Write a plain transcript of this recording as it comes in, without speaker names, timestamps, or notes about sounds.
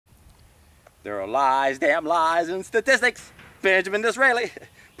There are lies, damn lies, and statistics. Benjamin Disraeli.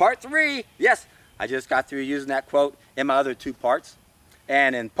 Part 3. Yes, I just got through using that quote in my other 2 parts.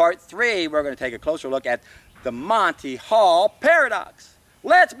 And in part 3, we're going to take a closer look at the Monty Hall Paradox.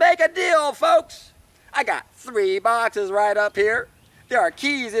 Let's make a deal, folks. I got 3 boxes right up here. There are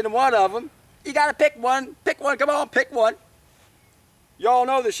keys in one of them. You got to pick one. Pick one. Come on, pick one. Y'all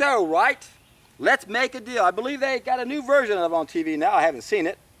know the show, right? Let's make a deal. I believe they got a new version of it on TV now. I haven't seen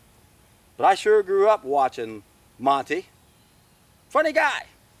it. But I sure grew up watching Monty. Funny guy.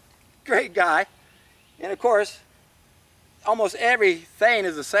 Great guy. And of course, almost everything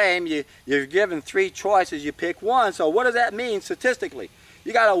is the same. You're given 3 choices. You pick one. So what does that mean statistically?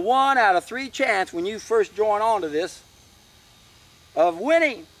 You got a 1 out of 3 chance when you first join on to this of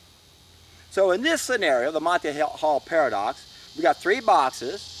winning. So in this scenario, the Monty Hall Paradox, we got 3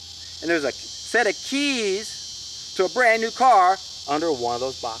 boxes, and there's a set of keys to a brand new car under one of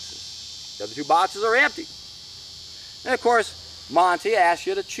those boxes. The other 2 boxes are empty. And of course, Monty asks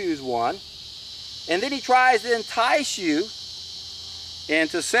you to choose one, and then he tries to entice you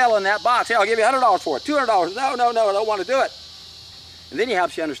into selling that box. Hey, I'll give you $100 for it, $200. No, I don't want to do it. And then he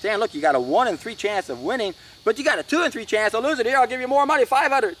helps you understand, look, you got a 1 in 3 chance of winning, but you got a 2 in 3 chance of losing. Here, I'll give you more money,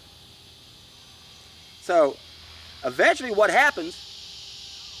 $500. So eventually what happens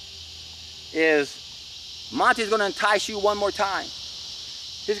is Monty's going to entice you one more time.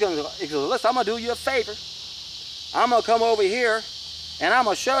 He goes, listen, I'm going to do you a favor. I'm going to come over here and I'm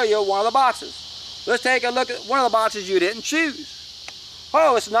going to show you one of the boxes. Let's take a look at one of the boxes you didn't choose.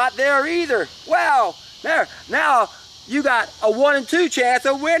 Oh, it's not there either. Wow, there. Now you got a 1 in 2 chance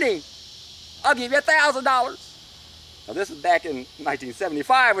of winning. I'll give you $1,000. Now this is back in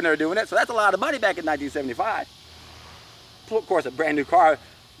 1975 when they were doing it, so that's a lot of money back in 1975. Of course, a brand new car.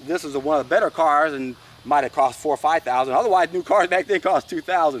 This is one of the better cars and might have cost $4,000 or $5,000. Otherwise, new cars back then cost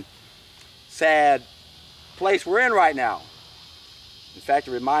 $2,000. Sad place we're in right now. In fact,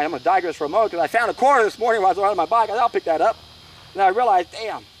 I'm going to digress for a moment because I found a quarter this morning while I was riding my bike. I'll pick that up. And I realized,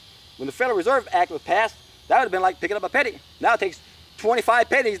 damn, when the Federal Reserve Act was passed, that would have been like picking up a penny. Now it takes 25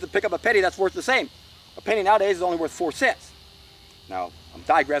 pennies to pick up a penny that's worth the same. A penny nowadays is only worth 4 cents. Now, I'm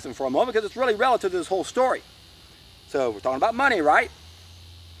digressing for a moment because it's really relative to this whole story. So we're talking about money, right?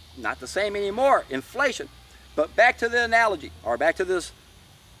 Not the same anymore, inflation. But back to the analogy, or back to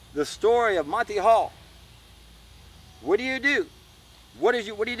the story of Monty Hall. What do you do? What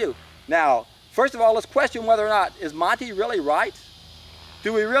do you do? Now, first of all, let's question whether or not, is Monty really right?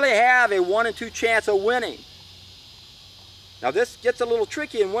 Do we really have a 1 in 2 chance of winning? Now this gets a little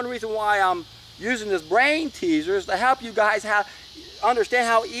tricky, and one reason why I'm using this brain teaser is to help you guys understand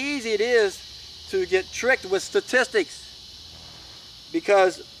how easy it is to get tricked with statistics.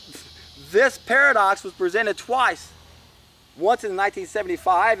 Because this paradox was presented twice. Once in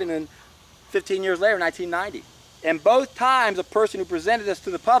 1975 and then 15 years later, 1990. And both times the person who presented this to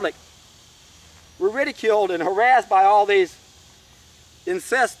the public were ridiculed and harassed by all these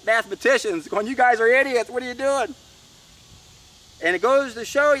incest mathematicians going, you guys are idiots, what are you doing? And it goes to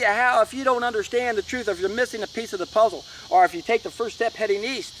show you how if you don't understand the truth, or if you're missing a piece of the puzzle, or if you take the first step heading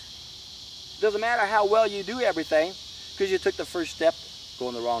east, it doesn't matter how well you do everything because you took the first step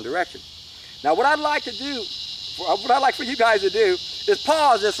going the wrong direction. Now what I'd like to do, what I'd like for you guys to do is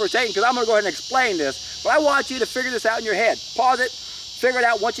pause this for a second because I'm going to go ahead and explain this, but I want you to figure this out in your head. Pause it, figure it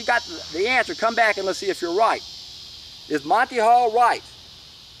out. Once you got the answer, come back and let's see if you're right. Is Monty Hall right?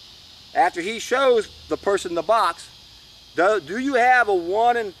 After he shows the person the box, do you have a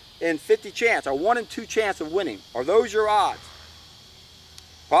 1 in 50 chance or 1 in 2 chance of winning? Are those your odds?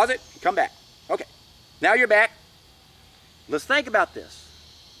 Pause it, come back. Okay, now you're back. Let's think about this.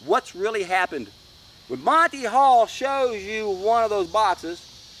 What's really happened? When Monty Hall shows you one of those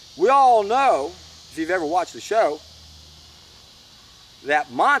boxes, we all know, if you've ever watched the show,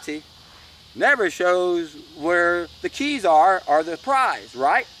 that Monty never shows where the keys are or the prize,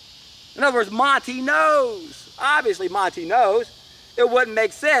 right? In other words, Monty knows. Obviously, Monty knows. It wouldn't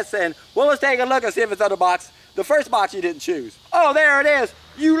make sense saying, well, let's take a look and see if it's on the box. The first box you didn't choose. Oh, there it is.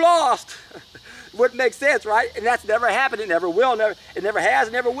 You lost. Wouldn't make sense, right? And that's never happened. It never will. It never has.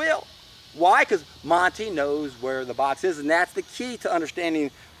 It never will. Why? Because Monty knows where the box is, and that's the key to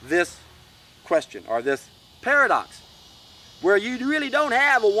understanding this question or this paradox, where you really don't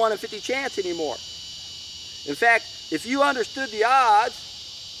have a 1 in 50 chance anymore. In fact, if you understood the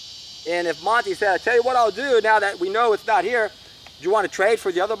odds, and if Monty said, I tell you what I'll do now that we know it's not here, do you want to trade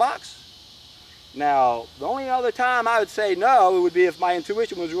for the other box? Now, the only other time I would say no, it would be if my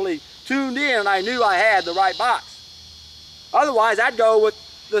intuition was really tuned in and I knew I had the right box. Otherwise, I'd go with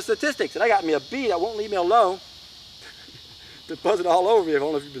the statistics. And I got me a bee that won't leave me alone. It's buzzing all over me. I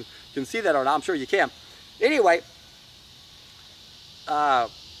don't know if you can see that or not. I'm sure you can. Anyway,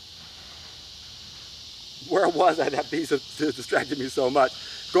 where was I? That piece distracted me so much.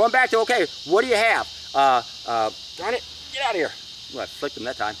 Going back to, okay, what do you have? Darn it, get out of here. Well, I flicked him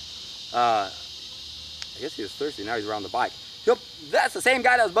that time. I guess he was thirsty. Now he's around the bike. That's the same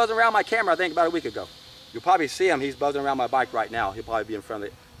guy that was buzzing around my camera, I think, about a week ago. You'll probably see him. He's buzzing around my bike right now. He'll probably be in front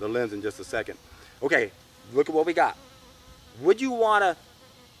of the lens in just a second. Okay, look at what we got. Would you want to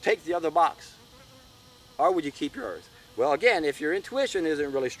take the other box, or would you keep yours? Well, again, if your intuition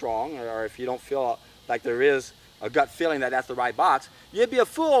isn't really strong, or if you don't feel like there is a gut feeling that that's the right box, you'd be a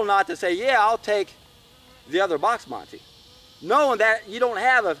fool not to say, yeah, I'll take the other box, Monty. Knowing that you don't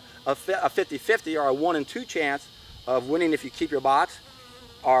have a 50-50 or a 1 in 2 chance of winning if you keep your box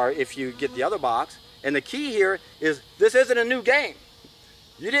or if you get the other box. And the key here is this isn't a new game.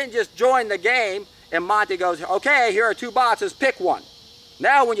 You didn't just join the game and Monty goes, okay, here are 2 boxes, pick one.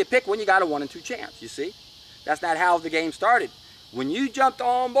 Now when you pick one, you got a 1 in 2 chance, you see? That's not how the game started. When you jumped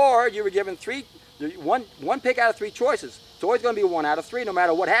on board, you were given one pick out of 3 choices. It's always going to be 1 out of 3 no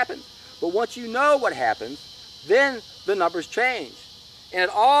matter what happens. But once you know what happens, then the numbers change. And it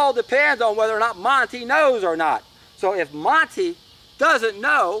all depends on whether or not Monty knows or not. So if Monty doesn't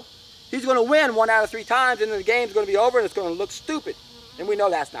know, he's going to win 1 out of 3 times and then the game's going to be over and it's going to look stupid. And we know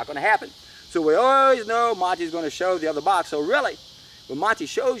that's not going to happen. So we always know Monty's going to show the other box. So really, when Monty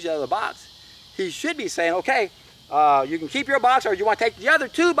shows you the other box, he should be saying, okay, you can keep your box or you want to take the other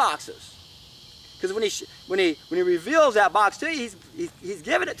 2 boxes. Because when he reveals that box to you, he's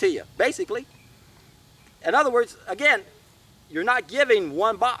giving it to you, basically. In other words, again, you're not giving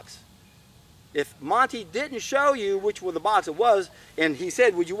 1 box. If Monty didn't show you which one the box it was, and he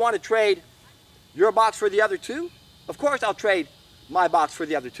said, would you want to trade your box for the other 2? Of course I'll trade my box for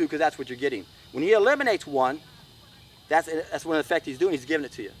the other 2 because that's what you're getting. When he eliminates 1, that's what in effect he's doing, he's giving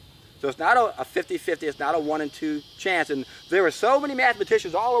it to you. So it's not a 50-50, it's not a 1 in 2 chance. And there were so many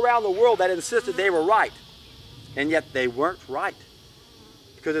mathematicians all around the world that insisted they were right. And yet they weren't right.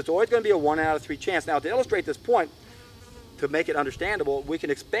 Because it's always going to be a 1 out of 3 chance. Now to illustrate this point, to make it understandable, we can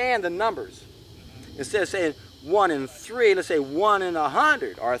expand the numbers. Instead of saying 1 in 3, let's say 1 in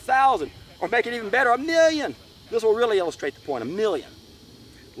 100 or 1,000, or make it even better, 1,000,000. This will really illustrate the point, 1,000,000.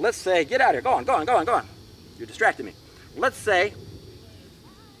 Let's say, get out of here, go on. You're distracting me. Let's say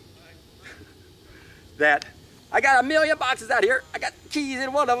that I got 1,000,000 boxes out here. I got keys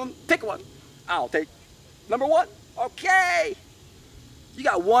in one of them. Pick one. I'll take number 1. Okay. You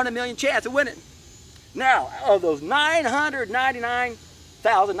got 1 in a million chance of winning. Now, out of those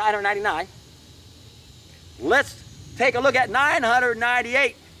 999,999, let's take a look at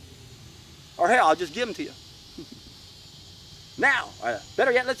 998. Or hell, I'll just give them to you. Now,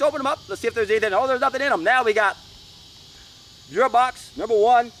 better yet, let's open them up. Let's see if there's anything. Oh, there's nothing in them. Now we got your box, number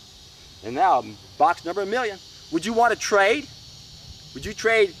 1, and now box number 1,000,000. Would you want to trade? Would you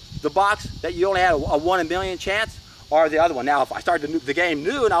trade the box that you only had a 1 in a million chance, or the other one? Now, if I started the game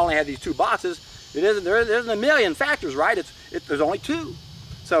new and I only had these 2 boxes, there isn't a million factors, right? There's only 2.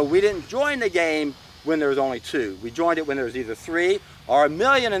 So we didn't join the game when there was only 2. We joined it when there was either 3 or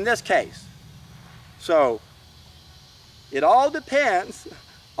 1,000,000 in this case. So it all depends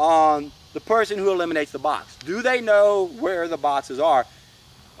on the person who eliminates the box. Do they know where the boxes are,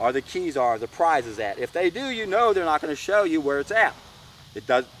 or the keys are, the prize is at? If they do, you know they're not going to show you where it's at.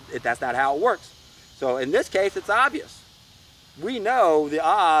 That's not how it works. So in this case, it's obvious. We know the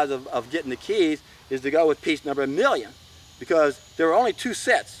odds of getting the keys is to go with piece number 1,000,000 because there are only 2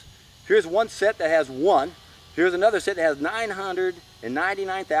 sets. Here's one set that has 1. Here's another set that has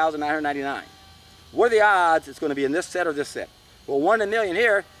 999,999. What are the odds it's going to be in this set or this set? Well, 1 in a million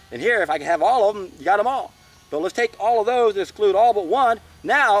here, and here, if I can have all of them, you got them all. But let's take all of those and exclude all but 1.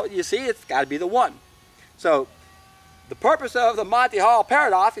 Now, you see, it's got to be the 1. So, the purpose of the Monty Hall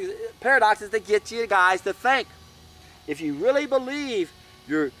Paradox is to get you guys to think. If you really believe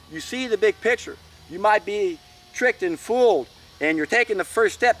you see the big picture, you might be tricked and fooled, and you're taking the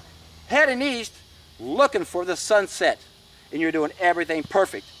first step, heading east, looking for the sunset, and you're doing everything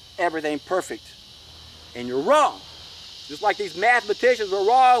perfect, and you're wrong. Just like these mathematicians were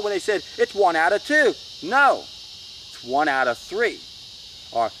wrong when they said it's 1 out of 2. No, it's 1 out of 3,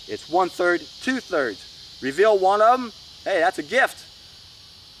 or it's 1/3, 2/3. Reveal one of them, hey, that's a gift.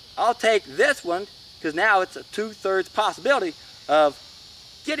 I'll take this one because now it's a 2/3 possibility of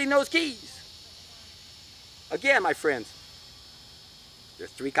getting those keys. Again, my friends,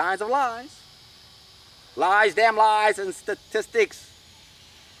 there's 3 kinds of lies. Lies, damn lies, and statistics.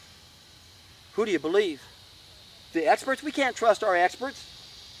 Who do you believe? The experts? We can't trust our experts.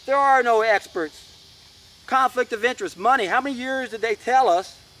 There are no experts. conflict of interest. Money. How many years did they tell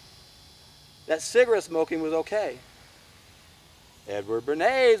us that cigarette smoking was okay? Edward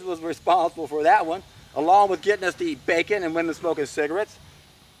Bernays was responsible for that one, along with getting us to eat bacon and women smoking cigarettes.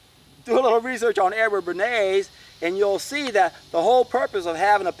 Do a little research on Edward Bernays, and you'll see that the whole purpose of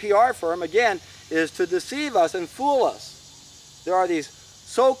having a PR firm, again, is to deceive us and fool us. There are these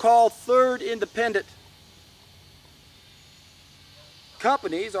so-called third independent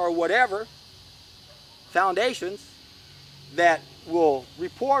companies or whatever, foundations, that will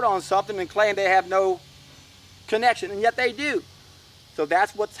report on something and claim they have no connection, and yet they do. So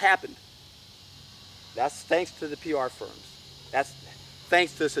that's what's happened. That's thanks to the PR firms. That's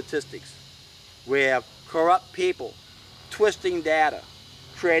thanks to statistics. We have corrupt people twisting data,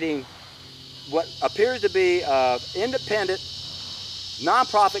 creating what appears to be an independent,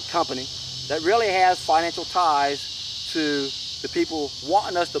 non-profit company that really has financial ties to the people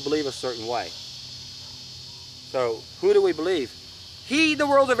wanting us to believe a certain way. So who do we believe? Heed the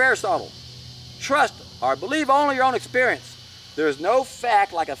words of Aristotle. Trust or believe only your own experience. There is no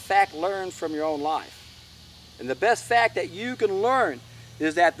fact like a fact learned from your own life. And the best fact that you can learn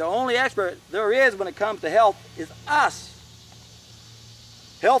is that the only expert there is when it comes to health is us.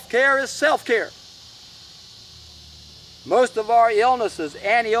 Healthcare is self-care. Most of our illnesses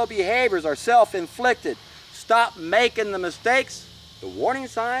and ill behaviors are self-inflicted. Stop making the mistakes. The warning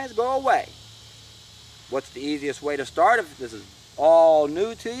signs go away. What's the easiest way to start if this is all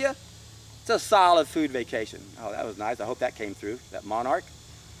new to you? It's a solid food vacation. Oh, that was nice. I hope that came through, that monarch.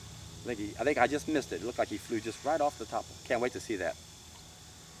 I think I just missed it. It looked like he flew just right off the top. Can't wait to see that.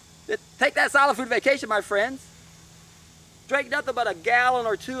 Take that solid food vacation, my friends. Drink nothing but a gallon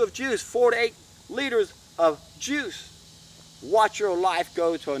or two of juice, 4 to 8 liters of juice. Watch your life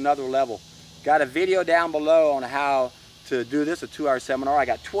go to another level. Got a video down below on how to do this, a 2-hour seminar. I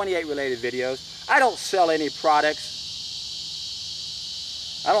got 28 related videos. I don't sell any products.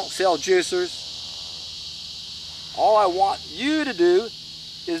 I don't sell juicers. All I want you to do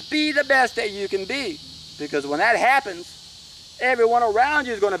is be the best that you can be. Because when that happens, everyone around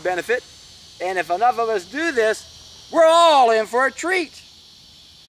you is going to benefit. And if enough of us do this, we're all in for a treat.